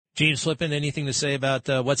James Flippin, anything to say about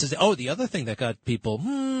what's his? Oh, the other thing that got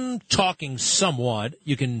people talking somewhat.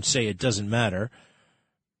 You can say it doesn't matter.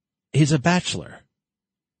 He's a bachelor.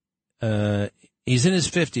 He's in his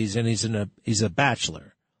 50s and he's a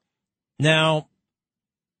bachelor. Now,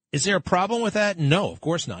 is there a problem with that? No, of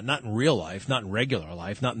course not. Not in real life, not in regular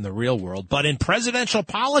life, not in the real world. But in presidential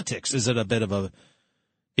politics, is it a bit of a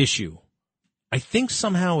issue? I think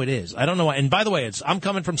somehow it is. I don't know why. And by the way, I'm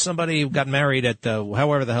coming from somebody who got married at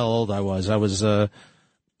however the hell old I was. I was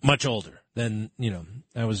much older than,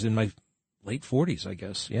 I was in my late 40s, I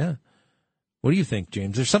guess. Yeah. What do you think,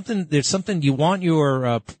 James? There's something you want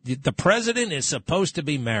the president is supposed to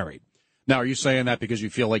be married. Now, are you saying that because you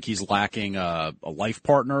feel like he's lacking a life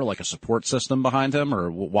partner, like a support system behind him, or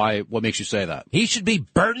why? What makes you say that? He should be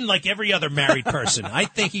burdened like every other married person. I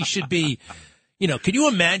think he should be, can you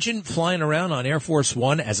imagine flying around on Air Force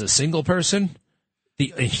One as a single person?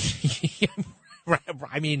 I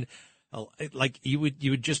mean, like you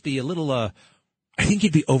would just be a little, I think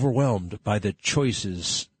you'd be overwhelmed by the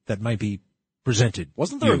choices that might be presented.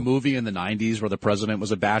 Wasn't there a movie in the 90s where the president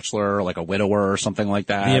was a bachelor, or like a widower or something like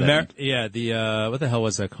that? What the hell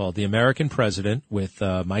was that called? The American President with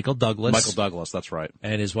Michael Douglas. Michael Douglas, that's right.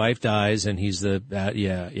 And his wife dies, and he's there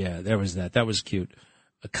was that. That was cute.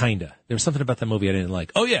 Kinda. There was something about that movie I didn't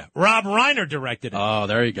like. Oh, yeah. Rob Reiner directed it. Oh,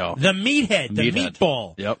 there you go. The Meathead, the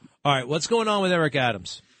Meatball. Yep. All right, what's going on with Eric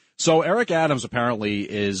Adams? So Eric Adams apparently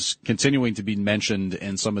is continuing to be mentioned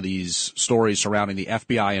in some of these stories surrounding the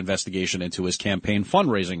FBI investigation into his campaign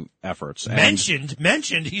fundraising efforts.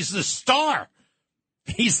 Mentioned. He's the star.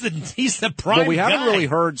 He's the prime But we haven't guy. really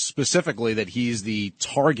heard specifically that he's the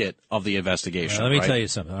target of the investigation. Let me tell you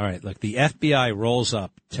something. All right, look, the FBI rolls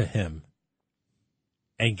up to him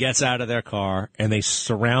and gets out of their car, and they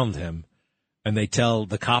surround him, and they tell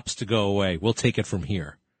the cops to go away. We'll take it from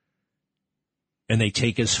here. And they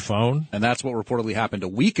take his phone. And that's what reportedly happened a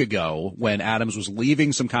week ago when Adams was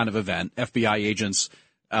leaving some kind of event. FBI agents,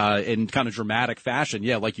 in kind of dramatic fashion,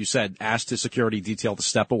 like you said, asked his security detail to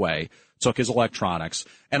step away, took his electronics.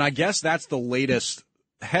 And I guess that's the latest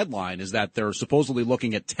headline, is that they're supposedly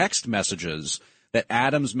looking at text messages that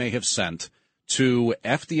Adams may have sent to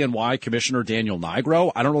FDNY Commissioner Daniel Nigro.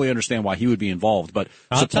 I don't really understand why he would be involved, but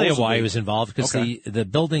I'll tell you why he was involved, because the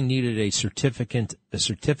building needed a certificate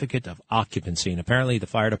of occupancy, and apparently the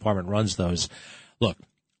fire department runs those. Look,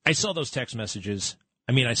 I saw those text messages.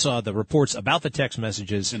 I mean, I saw the reports about the text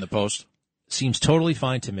messages in the Post. Seems totally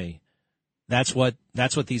fine to me. That's what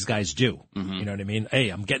these guys do. Mm-hmm. You know what I mean? Hey,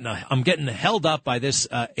 I'm getting held up by this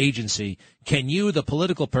agency. Can you, the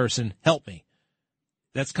political person, help me?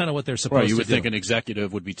 That's kind of what they're supposed to do. You would think an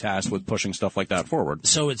executive would be tasked with pushing stuff like that forward.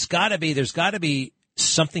 So there's got to be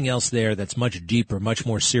something else there that's much deeper, much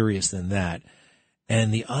more serious than that.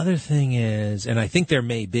 And the other thing is, and I think there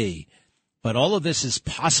may be, but all of this is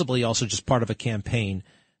possibly also just part of a campaign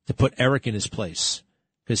to put Eric in his place,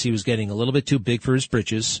 because he was getting a little bit too big for his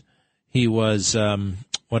britches. He was,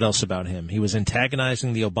 what else about him? He was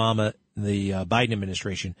antagonizing the Biden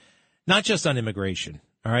administration, not just on immigration.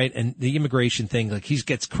 All right. And the immigration thing, like, he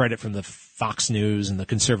gets credit from the Fox News and the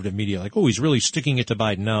conservative media. Like, oh, he's really sticking it to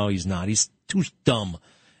Biden. No, he's not. He's too dumb.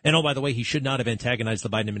 And oh, by the way, he should not have antagonized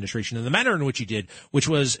the Biden administration in the manner in which he did, which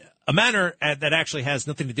was a manner that actually has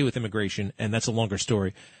nothing to do with immigration. And that's a longer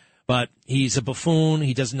story. But he's a buffoon.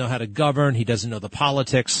 He doesn't know how to govern. He doesn't know the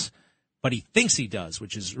politics, but he thinks he does,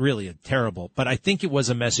 which is really terrible. But I think it was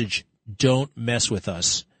a message. Don't mess with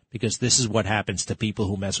us, because this is what happens to people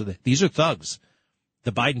who mess with it. These are thugs.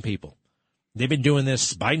 The Biden people, they've been doing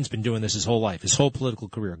this. Biden's been doing this his whole life, his whole political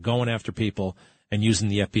career, going after people and using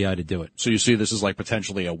the FBI to do it. So you see this is like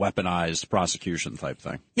potentially a weaponized prosecution type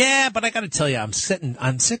thing. Yeah, but I got to tell you, I'm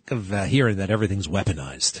sick of hearing that everything's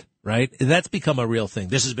weaponized, right? That's become a real thing.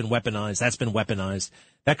 This has been weaponized. That's been weaponized.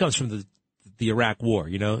 That comes from the Iraq War,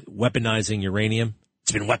 weaponizing uranium.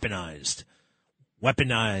 It's been weaponized.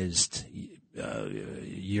 Weaponized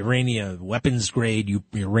uranium, weapons grade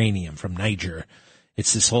uranium from Niger.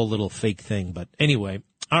 It's this whole little fake thing. But anyway,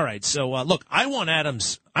 all right. So, look, I want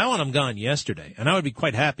him gone yesterday, and I would be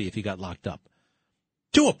quite happy if he got locked up.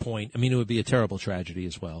 To a point. I mean, it would be a terrible tragedy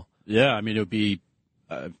as well. Yeah, I mean, it would be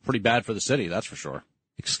pretty bad for the city, that's for sure.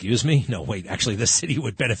 Excuse me? No, wait. Actually, the city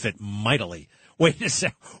would benefit mightily. Wait a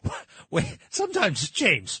second. Wait. Sometimes,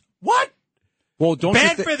 James, what? Well,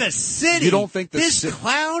 bad for the city. You don't think this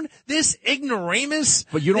clown, this ignoramus?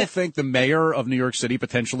 But you don't think the mayor of New York City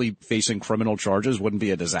potentially facing criminal charges wouldn't be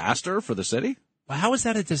a disaster for the city? Well, how is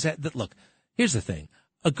that a disaster? Look, here's the thing.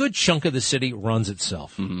 A good chunk of the city runs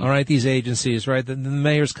itself. Mm-hmm. All right, these agencies, right? The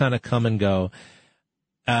mayors kind of come and go.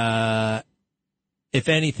 If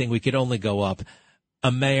anything, we could only go up.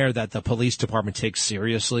 a mayor that the police department takes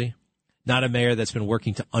seriously, not a mayor that's been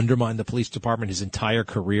working to undermine the police department his entire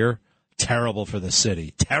career. Terrible for the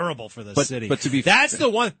city. Terrible for the city. But to be that's the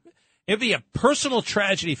one. It'd be a personal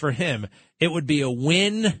tragedy for him. It would be a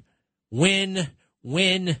win, win,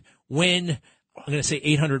 win, win. I'm going to say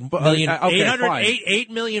 800 million. Okay,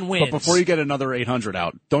 8 million wins. But before you get another 800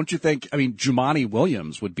 out, don't you think? I mean, Jumaane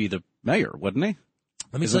Williams would be the mayor, wouldn't he?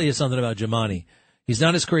 Let me tell you something about Jumaane. He's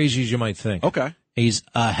not as crazy as you might think. Okay. He's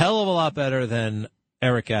a hell of a lot better than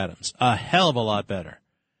Eric Adams. A hell of a lot better.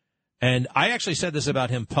 And I actually said this about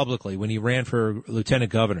him publicly when he ran for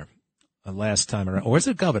lieutenant governor last time around. Or was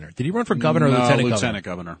it governor? Did he run for governor or lieutenant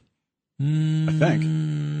governor? I think.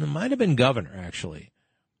 It might have been governor, actually.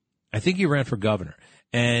 I think he ran for governor.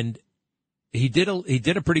 And he did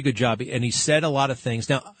a pretty good job. And he said a lot of things.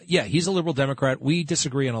 Now, yeah, he's a liberal Democrat. We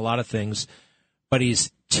disagree on a lot of things. But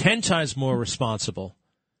he's 10 times more responsible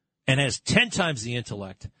and has 10 times the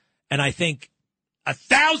intellect. And I think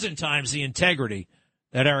 1,000 times the integrity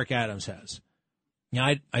that Eric Adams has.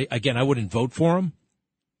 Now, I wouldn't vote for him,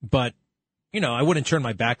 but, I wouldn't turn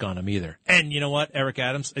my back on him either. And you know what, Eric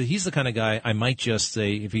Adams, he's the kind of guy I might just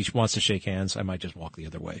say, if he wants to shake hands, I might just walk the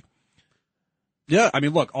other way. Yeah, I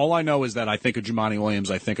mean, look, all I know is that I think of Jumaane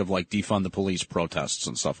Williams, I think of, like, defund the police protests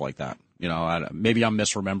and stuff like that. Maybe I'm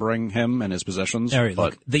misremembering him and his positions. Right, but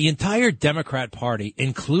look, the entire Democrat Party,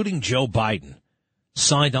 including Joe Biden,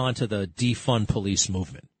 signed on to the defund police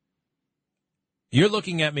movement. You're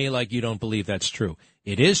looking at me like you don't believe that's true.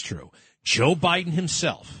 It is true. Joe Biden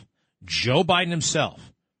himself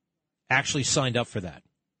actually signed up for that.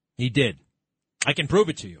 He did. I can prove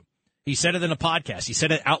it to you. He said it in a podcast. He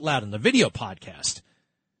said it out loud in the video podcast.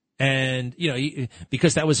 And,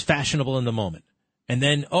 because that was fashionable in the moment. And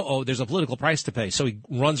then, there's a political price to pay. So he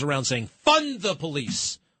runs around saying, fund the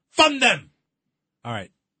police. Fund them. All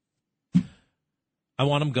right. I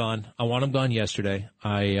want him gone. I want him gone yesterday.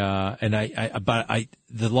 The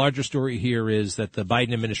larger story here is that the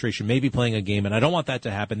Biden administration may be playing a game, and I don't want that to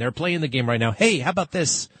happen. They're playing the game right now. Hey, how about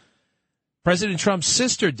this? President Trump's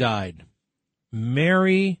sister died.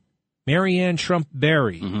 Marianne Trump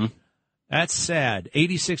Berry. Mm-hmm. That's sad.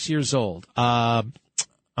 86 years old. I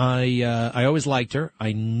always liked her.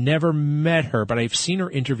 I never met her, but I've seen her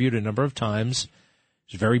interviewed a number of times.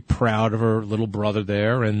 She's very proud of her little brother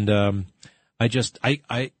there, and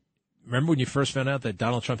I remember when you first found out that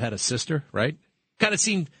Donald Trump had a sister, right? Kind of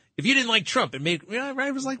seemed, if you didn't like Trump, it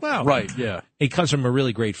was like, wow. Right, yeah. He comes from a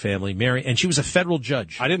really great family, Mary, and she was a federal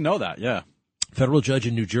judge. I didn't know that, yeah. Federal judge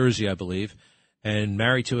in New Jersey, I believe, and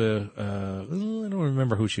married to I don't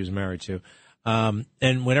remember who she was married to.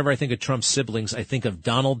 And whenever I think of Trump's siblings, I think of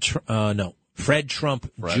Fred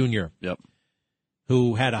Trump Jr. Yep.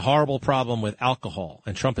 Who had a horrible problem with alcohol,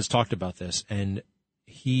 and Trump has talked about this, and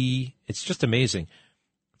it's just amazing.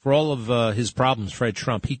 For all of his problems, Fred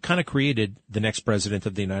Trump, he kind of created the next president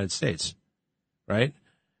of the United States, right?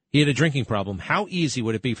 He had a drinking problem. How easy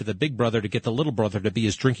would it be for the big brother to get the little brother to be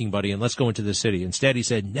his drinking buddy and let's go into the city? Instead, he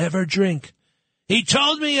said, never drink. He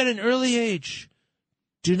told me at an early age,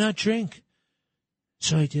 do not drink.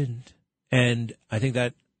 So I didn't. And I think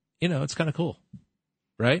that, it's kind of cool,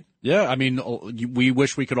 right? Yeah, I mean, we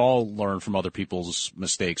wish we could all learn from other people's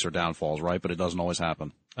mistakes or downfalls, right? But it doesn't always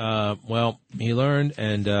happen. Well, he learned,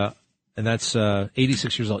 and that's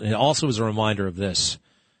 86 years old. And it also is a reminder of this.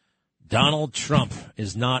 Donald Trump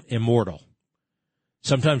is not immortal.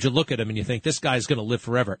 Sometimes you look at him and you think, this guy's going to live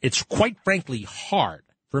forever. It's quite frankly hard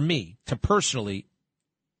for me to personally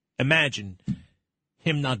imagine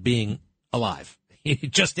him not being alive.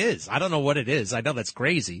 It just is. I don't know what it is. I know that's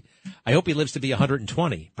crazy. I hope he lives to be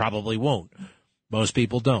 120. Probably won't. Most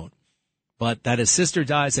people don't. But that his sister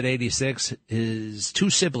dies at 86, his two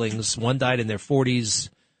siblings, one died in their 40s.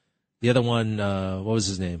 The other one, what was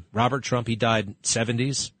his name? Robert Trump. He died in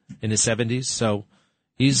his 70s. So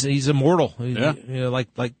he's immortal. Yeah.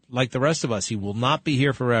 Like the rest of us. He will not be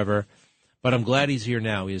here forever. But I'm glad he's here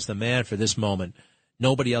now. He is the man for this moment.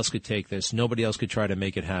 Nobody else could take this. Nobody else could try to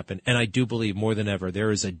make it happen. And I do believe more than ever there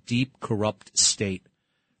is a deep, corrupt state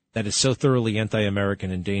that is so thoroughly anti-American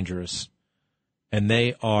and dangerous. And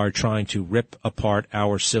they are trying to rip apart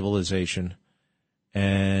our civilization.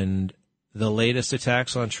 And the latest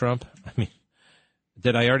attacks on Trump, I mean,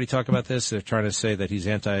 did I already talk about this? They're trying to say that he's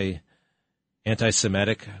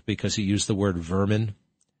anti-Semitic because he used the word vermin,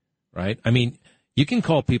 right? I mean, you can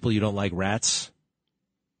call people you don't like rats,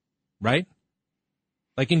 right?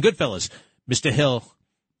 Like in Goodfellas, Mr. Hill,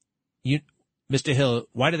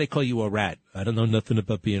 why do they call you a rat? I don't know nothing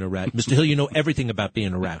about being a rat. Mr. Hill, you know everything about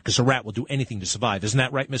being a rat because a rat will do anything to survive. Isn't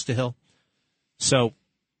that right, Mr. Hill? So,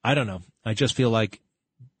 I don't know. I just feel like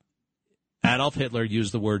Adolf Hitler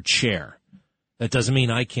used the word chair. That doesn't mean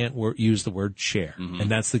I can't use the word chair. And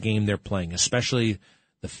that's the game they're playing, especially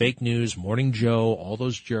the fake news, Morning Joe, all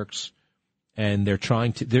those jerks. And they're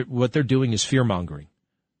trying to, what they're doing is fear-mongering.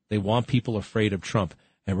 They want people afraid of Trump.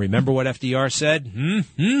 And remember what FDR said?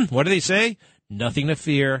 What do they say? Nothing to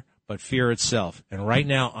fear but fear itself. And right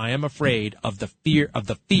now, I am afraid of the fear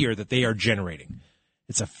that they are generating.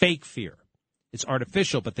 It's a fake fear. It's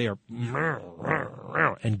artificial, but they are,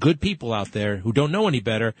 and good people out there who don't know any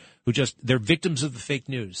better, they're victims of the fake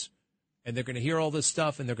news. And they're going to hear all this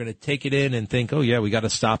stuff, and they're going to take it in and think, oh, yeah, we got to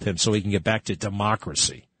stop him so we can get back to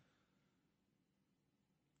democracy.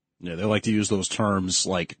 Yeah, they like to use those terms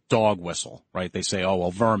like dog whistle, right? They say, oh,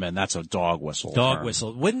 well, vermin, that's a dog whistle. Dog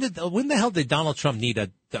whistle. When the hell did Donald Trump need a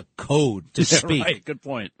code to speak? Right, good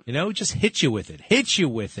point. Just hit you with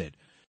it.